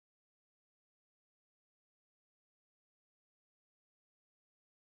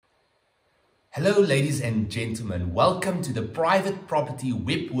Hello ladies and gentlemen, welcome to the Private Property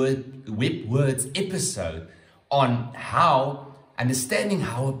WebWords episode on understanding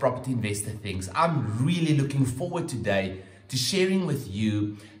how a property investor thinks. I'm really looking forward today to sharing with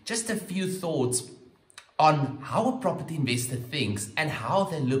you just a few thoughts on how a property investor thinks and how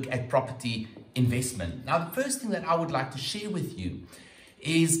they look at property investment. Now, the first thing that I would like to share with you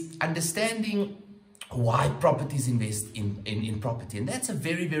is understanding why properties invest in property. And that's a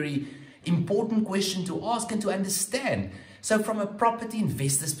very, very important question to ask and to understand. So from a property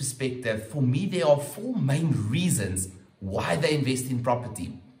investor's perspective, for me, there are four main reasons why they invest in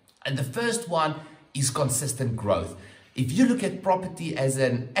property. And the first one is consistent growth. If you look at property as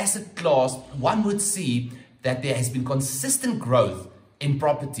an asset class, one would see that there has been consistent growth in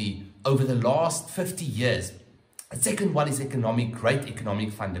property over the last 50 years. The second one is great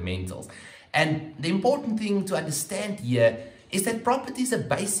economic fundamentals. And the important thing to understand here is that property is a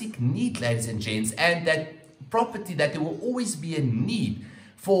basic need, ladies and gents, and that there will always be a need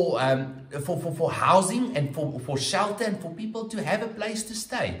for housing and for shelter and for people to have a place to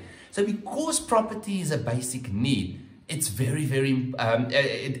stay. So because property is a basic need, it's very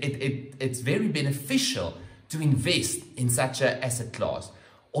beneficial to invest in such an asset class.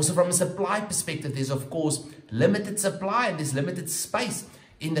 Also, from a supply perspective, there's of course limited supply and there's limited space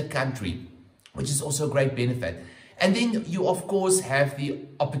in the country, which is also a great benefit. And then you, of course, have the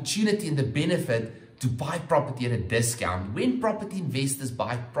opportunity and the benefit to buy property at a discount. When property investors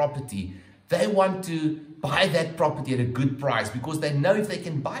buy property, they want to buy that property at a good price because they know if they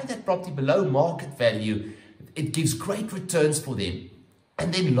can buy that property below market value, it gives great returns for them.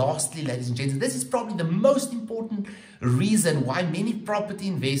 And then lastly, ladies and gentlemen, this is probably the most important reason why many property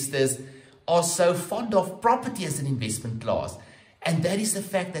investors are so fond of property as an investment class. And that is the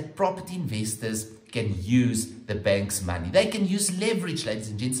fact that property investors can use the bank's money. They can use leverage, ladies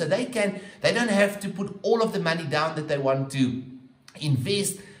and gents. So they don't have to put all of the money down that they want to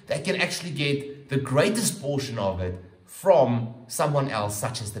invest. They can actually get the greatest portion of it from someone else,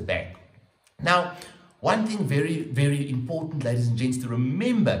 such as the bank. Now, one thing very, very important, ladies and gents, to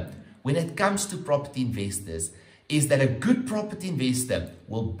remember when it comes to property investors is that a good property investor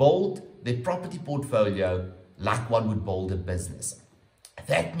will build their property portfolio like one would build a business.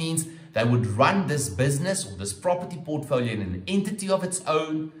 That means they would run this business or this property portfolio in an entity of its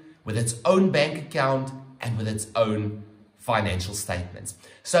own, with its own bank account and with its own financial statements.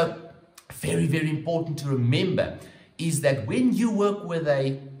 So very, very important to remember is that when you work with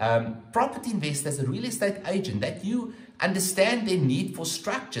a property investor as a real estate agent, that you understand their need for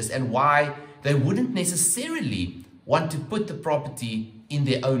structures and why they wouldn't necessarily want to put the property in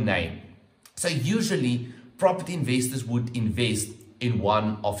their own name. So usually property investors would invest in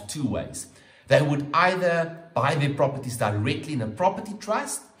one of two ways. They would either buy their properties directly in a property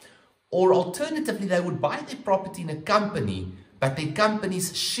trust, or alternatively, they would buy their property in a company, but their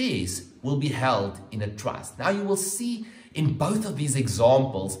company's shares will be held in a trust. Now, you will see in both of these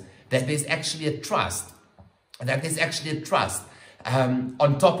examples that there's actually a trust,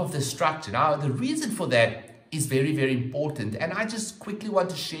 on top of the structure. Now, the reason for that is very, very important, and I just quickly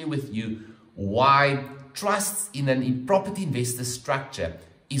want to share with you why trusts in a property investor structure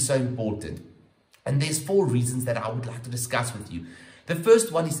is so important. And there's four reasons that I would like to discuss with you. The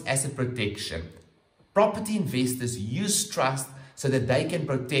first one is asset protection. Property investors use trust so that they can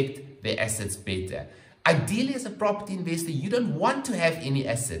protect their assets better. Ideally, as a property investor, you don't want to have any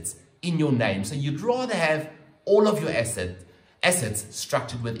assets in your name. So you'd rather have all of your assets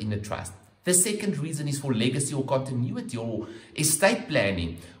structured within a trust. The second reason is for legacy or continuity or estate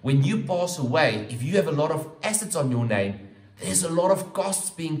planning. When you pass away, if you have a lot of assets on your name, there's a lot of costs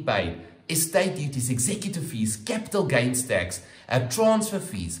being paid. Estate duties, executive fees, capital gains tax, transfer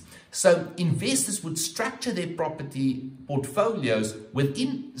fees. So investors would structure their property portfolios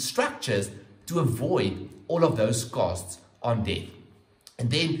within structures to avoid all of those costs on death.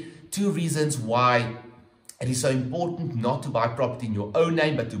 And then two reasons why it is so important not to buy property in your own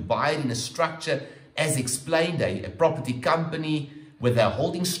name, but to buy it in a structure as explained, a property company with a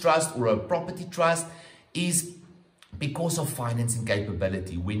holdings trust or a property trust, is because of financing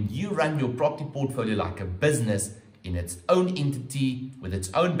capability. When you run your property portfolio like a business in its own entity, with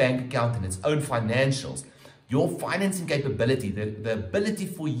its own bank account and its own financials, your financing capability, the ability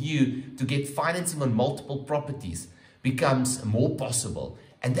for you to get financing on multiple properties becomes more possible.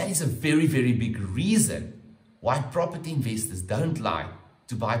 And that is a very, very big reason why property investors don't like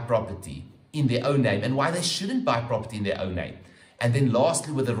to buy property in their own name and why they shouldn't buy property in their own name. And then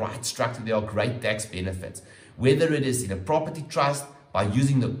lastly, with the right structure, there are great tax benefits. Whether it is in a property trust, by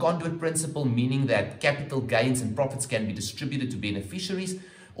using the conduit principle, meaning that capital gains and profits can be distributed to beneficiaries,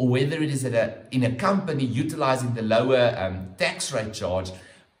 or whether it is in a company utilizing the lower tax rate charge,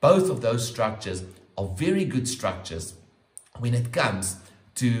 both of those structures are very good structures when it comes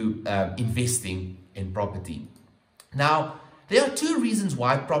to investing in property. Now, there are two reasons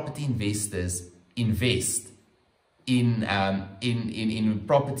why property investors invest in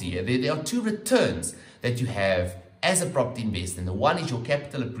property. There are two returns that you have as a property investor. And the one is your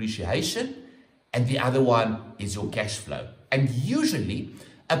capital appreciation, and the other one is your cash flow. And usually,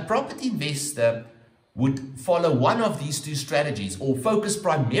 a property investor would follow one of these two strategies, or focus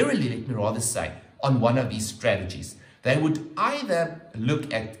primarily, let me rather say, on one of these strategies. They would either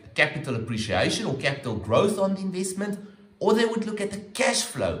look at capital appreciation or capital growth on the investment, or they would look at the cash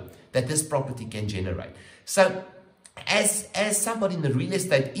flow that this property can generate. So as somebody in the real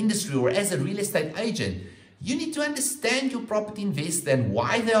estate industry, or as a real estate agent, you need to understand your property investor and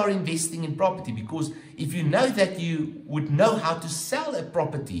why they are investing in property, because if you know that, you would know how to sell a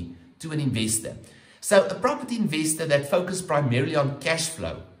property to an investor. So a property investor that focuses primarily on cash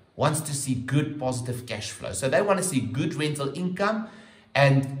flow wants to see good positive cash flow. So they want to see good rental income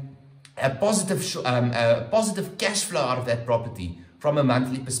and a positive cash flow out of that property from a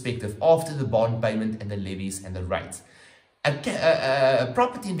monthly perspective after the bond payment and the levies and the rates. A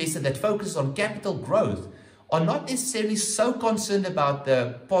property investor that focuses on capital growth are not necessarily so concerned about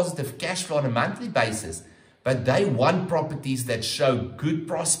the positive cash flow on a monthly basis, but they want properties that show good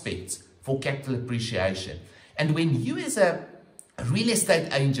prospects for capital appreciation. And when you as a real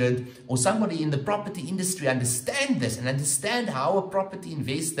estate agent or somebody in the property industry understand this and understand how a property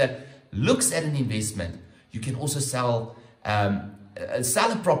investor looks at an investment, you can also sell a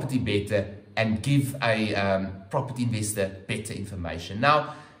property better and give a property investor better information.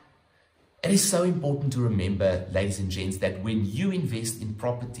 Now, it is so important to remember, ladies and gents, that when you invest in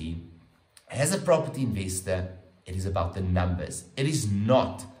property, as a property investor, it is about the numbers. It is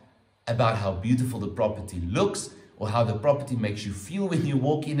not about how beautiful the property looks or how the property makes you feel when you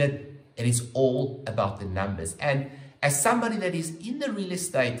walk in it. It is all about the numbers. And as somebody that is in the real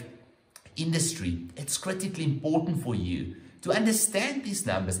estate industry, it's critically important for you to understand these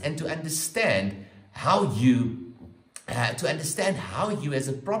numbers and to understand how you as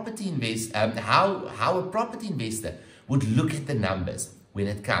a property investor, how a property investor would look at the numbers when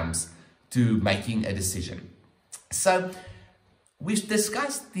it comes to making a decision. So we've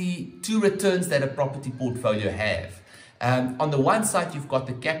discussed the two returns that a property portfolio have. On the one side, you've got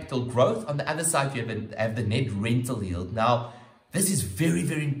the capital growth. On the other side, you have the net rental yield. Now, this is very,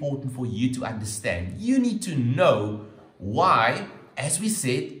 very important for you to understand. You need to know why, as we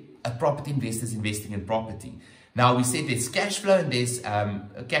said, a property investor is investing in property. Now, we said there's cash flow and there's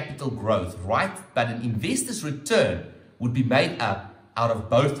capital growth, right? But an investor's return would be made up out of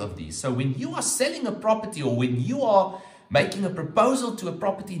both of these. So when you are selling a property, or when you are making a proposal to a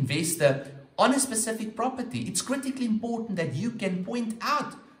property investor on a specific property, it's critically important that you can point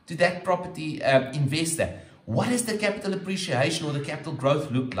out to that property investor, what does the capital appreciation or the capital growth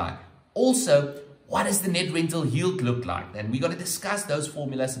look like? Also, what does the net rental yield look like? And we're going to discuss those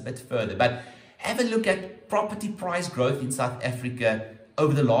formulas a bit further. But have a look at property price growth in South Africa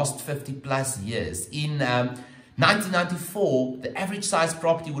over the last 50 plus years. In 1994, the average size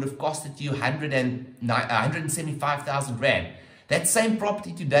property would have costed you 175,000 Rand. That same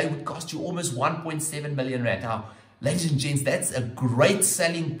property today would cost you almost 1.7 million Rand. Now, ladies and gents, that's a great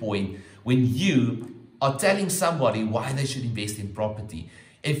selling point when you are telling somebody why they should invest in property.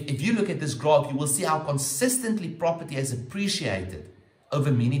 If you look at this graph, you will see how consistently property has appreciated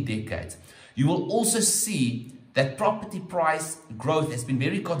over many decades. You will also see that property price growth has been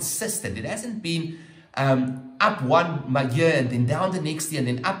very consistent. It hasn't been up 1 year and then down the next year and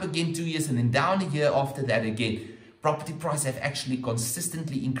then up again 2 years and then down a year after that again. Property prices have actually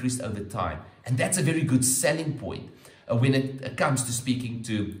consistently increased over time. And that's a very good selling point when it comes to speaking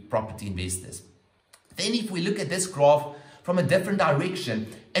to property investors. Then if we look at this graph from a different direction,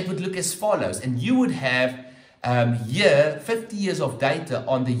 it would look as follows. And you would have 50 years of data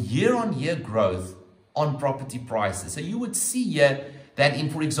on the year-on-year growth on property prices. So you would see here that in,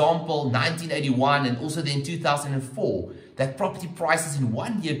 for example, 1981 and also then 2004, that property prices in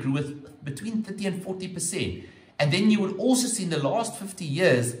 1 year grew with between 30 and 40%. And then you would also see in the last 50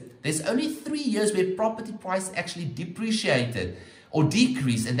 years, there's only 3 years where property price actually depreciated or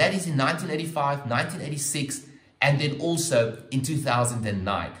decreased, and that is in 1985, 1986, and then also in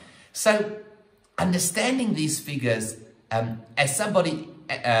 2009. So understanding these figures as somebody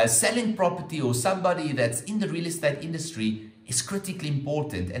selling property or somebody that's in the real estate industry is critically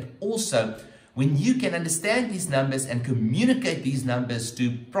important. And also, when you can understand these numbers and communicate these numbers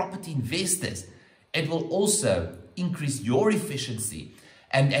to property investors, it will also increase your efficiency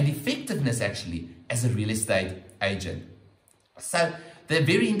and effectiveness actually as a real estate agent. So the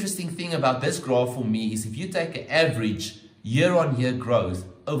very interesting thing about this graph for me is if you take an average year-on-year growth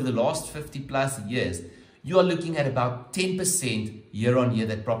over the last 50 plus years, you are looking at about 10% year-on-year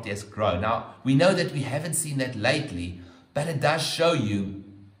that property has grown. Now, we know that we haven't seen that lately, but it does show you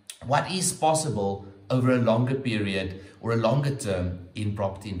what is possible over a longer period or a longer term in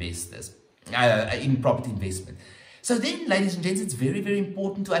property investors, in property investment. So then, ladies and gents, it's very, very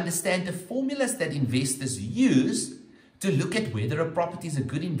important to understand the formulas that investors use to look at whether a property is a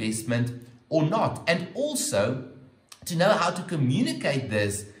good investment or not, and also to know how to communicate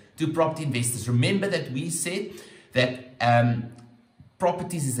this to property investors. Remember that we said that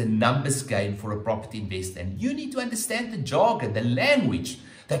properties is a numbers game for a property investor, and you need to understand the jargon, the language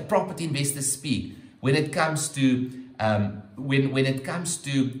that property investors speak when it comes to when it comes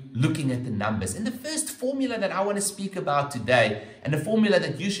to looking at the numbers. And the first formula that I want to speak about today, and the formula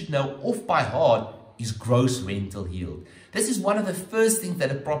that you should know off by heart, is gross rental yield. This is one of the first things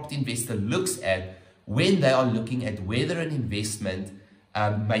that a property investor looks at when they are looking at whether an investment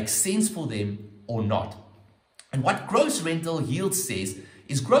makes sense for them or not. And what gross rental yield says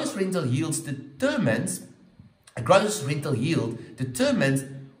is gross rental yield determines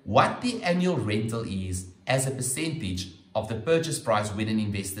what the annual rental is as a percentage of the purchase price when an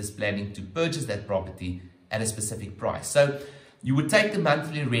investor is planning to purchase that property at a specific price. So you would take the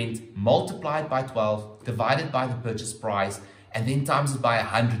monthly rent, multiply it by 12, divide it by the purchase price, and then times it by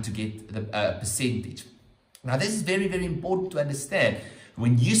 100 to get the percentage. Now, this is very, very important to understand.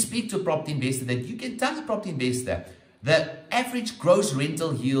 When you speak to a property investor, that you can tell the property investor the average gross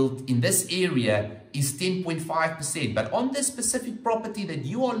rental yield in this area is 10.5%. But on this specific property that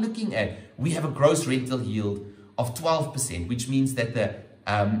you are looking at, we have a gross rental yield of 12%, which means that the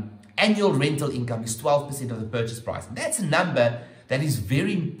annual rental income is 12% of the purchase price. And that's a number that is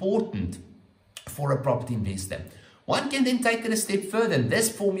very important for a property investor. One can then take it a step further, and this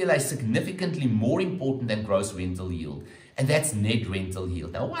formula is significantly more important than gross rental yield, and that's net rental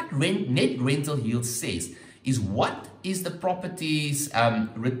yield. Now, what net rental yield says is what is the property's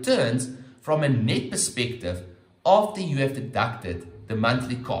returns from a net perspective after you have deducted the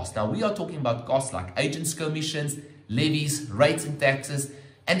monthly cost. Now, we are talking about costs like agents' commissions, levies, rates and taxes,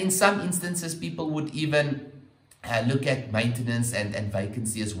 and in some instances, people would even look at maintenance and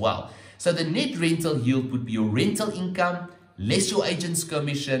vacancy as well. So the net rental yield would be your rental income, less your agent's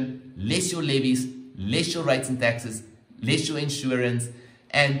commission, less your levies, less your rates and taxes, less your insurance,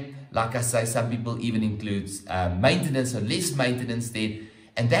 and like I say, some people even include maintenance, or less maintenance there,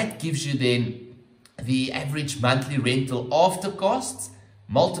 and that gives you then the average monthly rental after costs.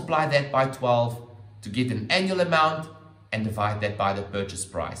 Multiply that by 12 to get an annual amount and divide that by the purchase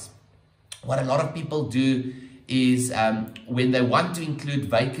price. What a lot of people do is when they want to include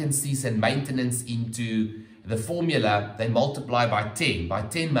vacancies and maintenance into the formula, they multiply by 10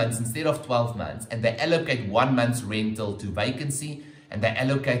 months instead of 12 months, and they allocate 1 month's rental to vacancy, and they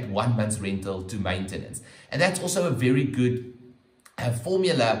allocate 1 month's rental to maintenance. And that's also a very good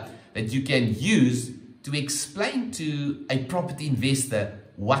formula that you can use to explain to a property investor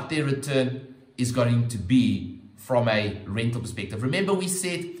what their return is going to be from a rental perspective. Remember, we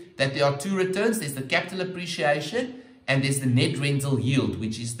said that there are two returns. There's the capital appreciation and there's the net rental yield,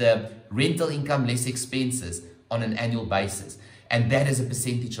 which is the rental income less expenses on an annual basis. And that is a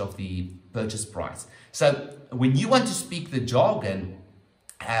percentage of the purchase price. So when you want to speak the jargon,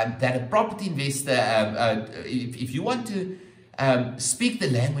 that a property investor, if you want to speak the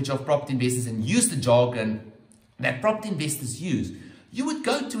language of property investors and use the jargon that property investors use, you would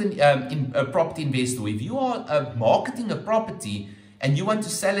go to a property investor. If you are marketing a property and you want to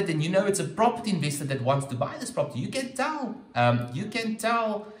sell it, and you know it's a property investor that wants to buy this property, you can tell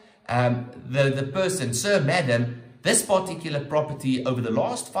the person, sir, madam, this particular property over the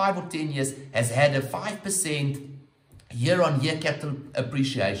last 5 or 10 years has had a 5% year-on-year capital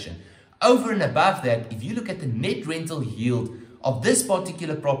appreciation. Over and above that, if you look at the net rental yield of this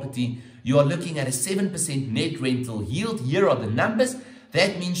particular property, you are looking at a 7% net rental yield. Here are the numbers.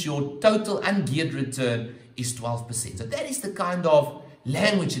 That means your total ungeared return is 12%. So that is the kind of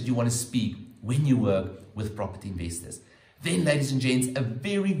language that you want to speak when you work with property investors. Then, ladies and gents, a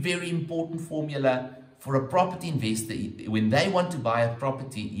very, very important formula for a property investor when they want to buy a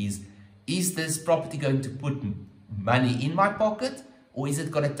property is this property going to put money in my pocket, or is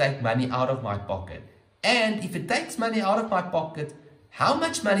it going to take money out of my pocket? And if it takes money out of my pocket, how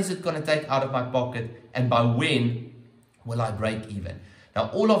much money is it going to take out of my pocket, and by when will I break even? Now,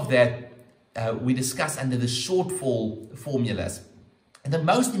 all of that we discuss under the shortfall formulas. And the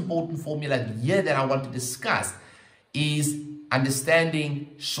most important formula here that I want to discuss is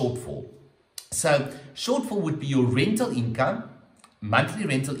understanding shortfall. So shortfall would be your rental income, monthly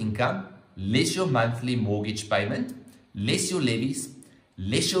rental income, less your monthly mortgage payment, less your levies,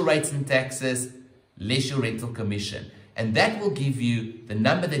 less your rates and taxes, less your rental commission. And that will give you the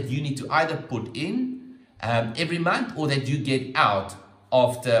number that you need to either put in every month or that you get out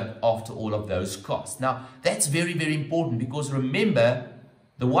after all of those costs. Now, that's very, very important, because remember,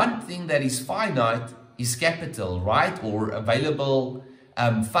 the one thing that is finite is capital, right? Or available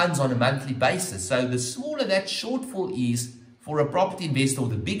funds on a monthly basis. So the smaller that shortfall is for a property investor, or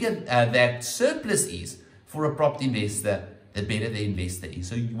the bigger that surplus is for a property investor, the better the investor is.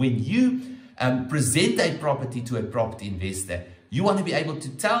 So when you present a property to a property investor, you want to be able to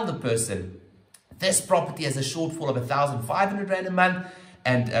tell the person, this property has a shortfall of 1,500 Rand a month,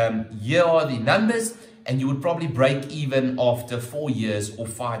 and here are the numbers, and you would probably break even after 4 years or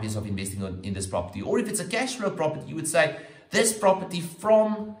 5 years of investing in this property. Or if it's a cash flow property, you would say, this property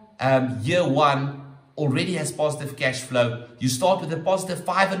from year one already has positive cash flow. You start with a positive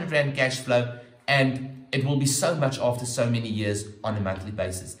 500 Rand cash flow, and it will be so much after so many years on a monthly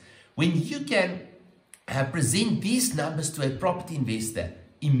basis. When you can present these numbers to a property investor,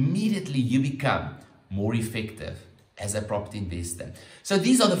 immediately you become more effective as a property investor. So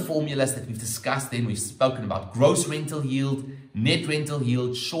these are the formulas that we've discussed. Then we've spoken about gross rental yield, net rental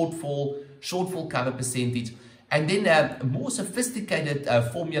yield, shortfall cover percentage. And then a more sophisticated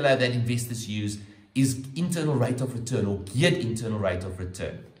formula that investors use is internal rate of return, or geared internal rate of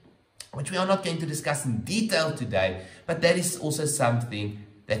return, which we are not going to discuss in detail today, but that is also something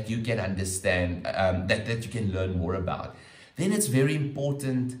that you can understand, that you can learn more about. Then it's very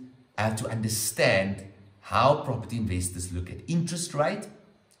important to understand how property investors look at interest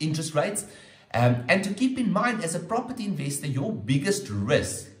rates, and to keep in mind, as a property investor, your biggest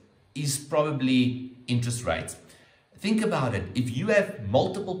risk is probably interest rates. Think about it. If you have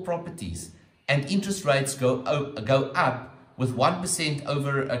multiple properties and interest rates go up with 1%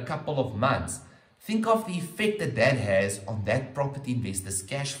 over a couple of months, think of the effect that has on that property investor's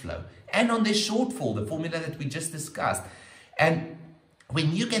cash flow and on their shortfall, the formula that we just discussed. And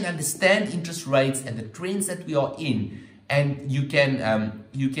when you can understand interest rates and the trends that we are in, and you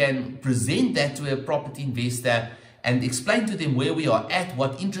can present that to a property investor and explain to them where we are at,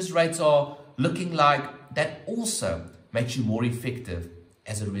 what interest rates are looking like, that also makes you more effective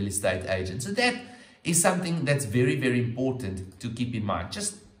as a real estate agent. So that is something that's very, very important to keep in mind.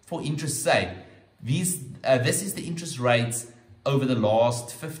 Just for interest's sake, this is the interest rates over the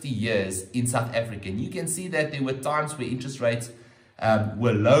last 50 years in South Africa. And you can see that there were times where interest rates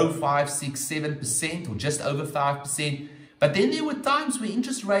were low, 5, 6, 7%, or just over 5%. But then there were times where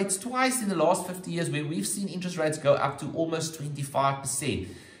interest rates, twice in the last 50 years, where we've seen interest rates go up to almost 25%.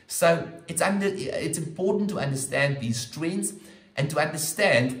 So it's important to understand these trends and to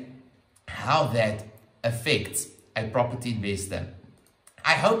understand how that affects a property investor.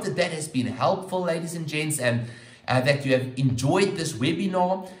 I hope that has been helpful, ladies and gents, and that you have enjoyed this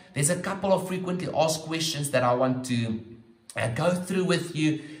webinar. There's a couple of frequently asked questions that I want to go through with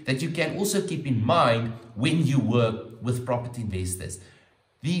you, that you can also keep in mind when you work with property investors.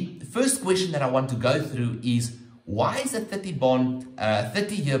 The first question that I want to go through is, why is a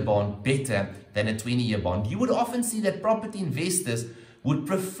 30-year bond better than a 20-year bond? You would often see that property investors would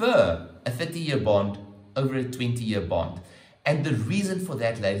prefer a 30-year bond over a 20-year bond. And the reason for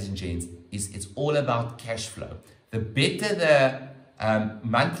that, ladies and gents, is it's all about cash flow. The better the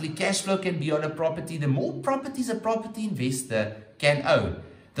monthly cash flow can be on a property, the more properties a property investor can own.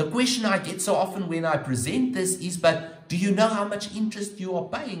 The question I get so often when I present this is, but do you know how much interest you are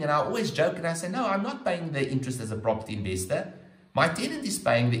paying? And I always joke and I say, no, I'm not paying the interest as a property investor. My tenant is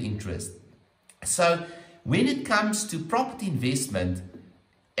paying the interest. So when it comes to property investment,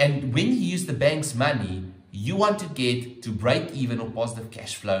 and when you use the bank's money, you want to get to break even or positive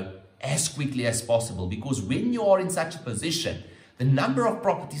cash flow as quickly as possible, because when you are in such a position, the number of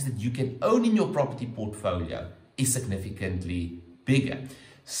properties that you can own in your property portfolio is significantly bigger.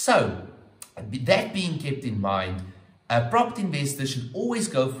 So that being kept in mind, a property investor should always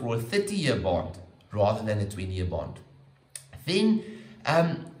go for a 30-year bond rather than a 20-year bond. Then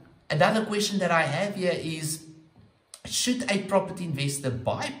another question that I have here is, should a property investor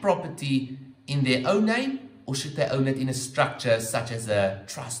buy property in their own name, or should they own it in a structure such as a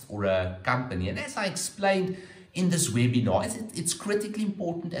trust or a company? And as I explained in this webinar, it's critically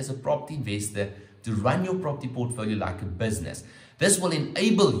important as a property investor to run your property portfolio like a business. This will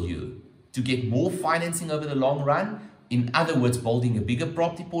enable you to get more financing over the long run. In other words, building a bigger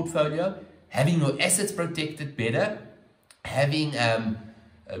property portfolio, having your assets protected better, having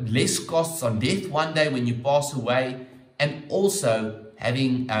less costs on death one day when you pass away, and also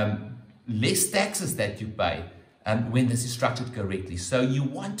having less taxes that you pay when this is structured correctly. So you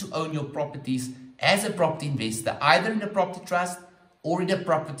want to own your properties as a property investor, either in a property trust or in a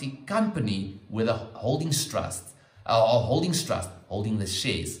property company with a holdings trust, holding the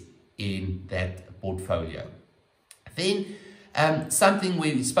shares in that portfolio. Then something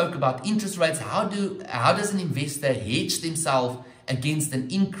we spoke about, interest rates. How does an investor hedge themselves against an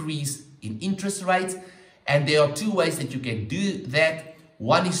increase in interest rates? And there are two ways that you can do that.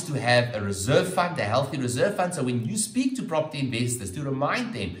 One is to have a reserve fund, a healthy reserve fund. So when you speak to property investors, to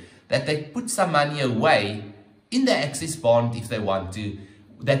remind them that they put some money away in the access bond if they want to,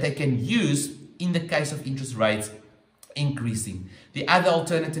 that they can use in the case of interest rates increasing. The other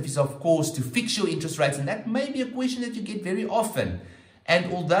alternative is, of course, to fix your interest rates, and that may be a question that you get very often.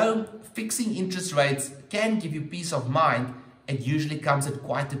 And although fixing interest rates can give you peace of mind, it usually comes at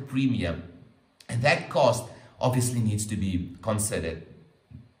quite a premium, and that cost obviously needs to be considered.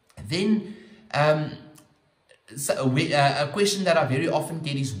 Then a question that I very often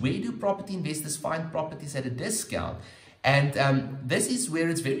get is, where do property investors find properties at a discount? And this is where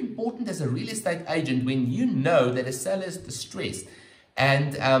it's very important as a real estate agent, when you know that a seller is distressed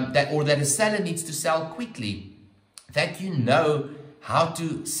and that a seller needs to sell quickly, that you know how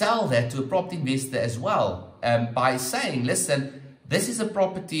to sell that to a property investor as well, by saying, listen, this is a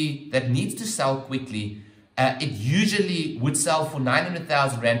property that needs to sell quickly. It usually would sell for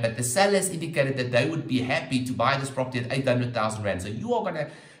 900,000 Rand, but the seller has indicated that they would be happy to buy this property at 800,000 Rand. So you are going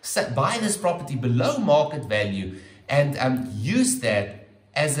to buy this property below market value and use that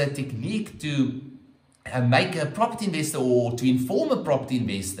as a technique to make a property investor, or to inform a property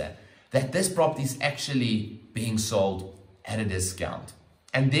investor, that this property is actually being sold at a discount.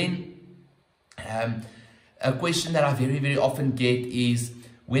 And then a question that I very, very often get is,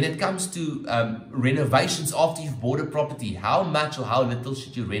 when it comes to renovations after you've bought a property, how much or how little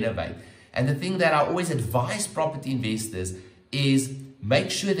should you renovate? And the thing that I always advise property investors is,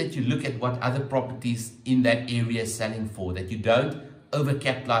 make sure that you look at what other properties in that area are selling for, that you don't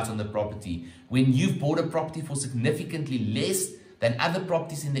overcapitalize on the property. When you've bought a property for significantly less than other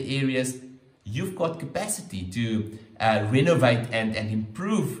properties in the areas, you've got capacity to renovate and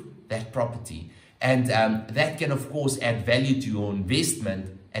improve that property. And that can, of course, add value to your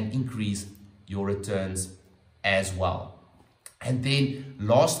investment and increase your returns as well. And then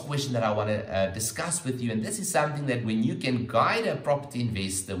last question that I want to discuss with you, and this is something that when you can guide a property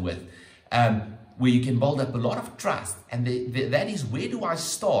investor with, where you can build up a lot of trust, and that is, where do I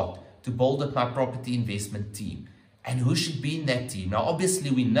start to build up my property investment team? And who should be in that team? Now,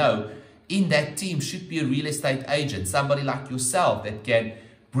 obviously, we know in that team should be a real estate agent, somebody like yourself that can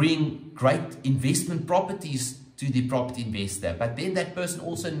bring great investment properties to the property investor. But then that person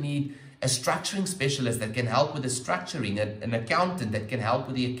also needs a structuring specialist that can help with the structuring, an accountant that can help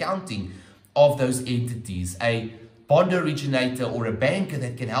with the accounting of those entities, a bond originator or a banker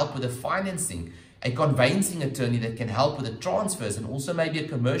that can help with the financing, a conveyancing attorney that can help with the transfers, and also maybe a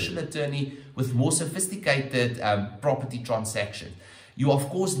commercial attorney with more sophisticated property transactions. You, of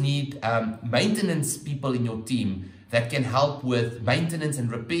course, need maintenance people in your team that can help with maintenance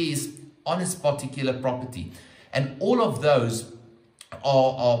and repairs on a particular property. And all of those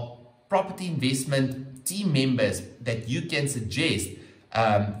are property investment team members that you can suggest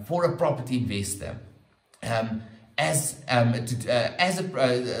for a property investor.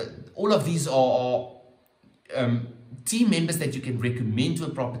 All of these are team members that you can recommend to a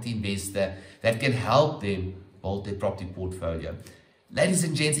property investor that can help them build their property portfolio. Ladies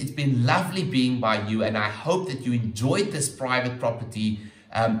and gents, it's been lovely being by you, and I hope that you enjoyed this private property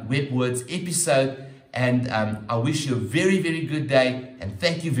WebWords episode, and I wish you a very, very good day, and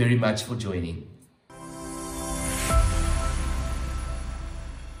thank you very much for joining.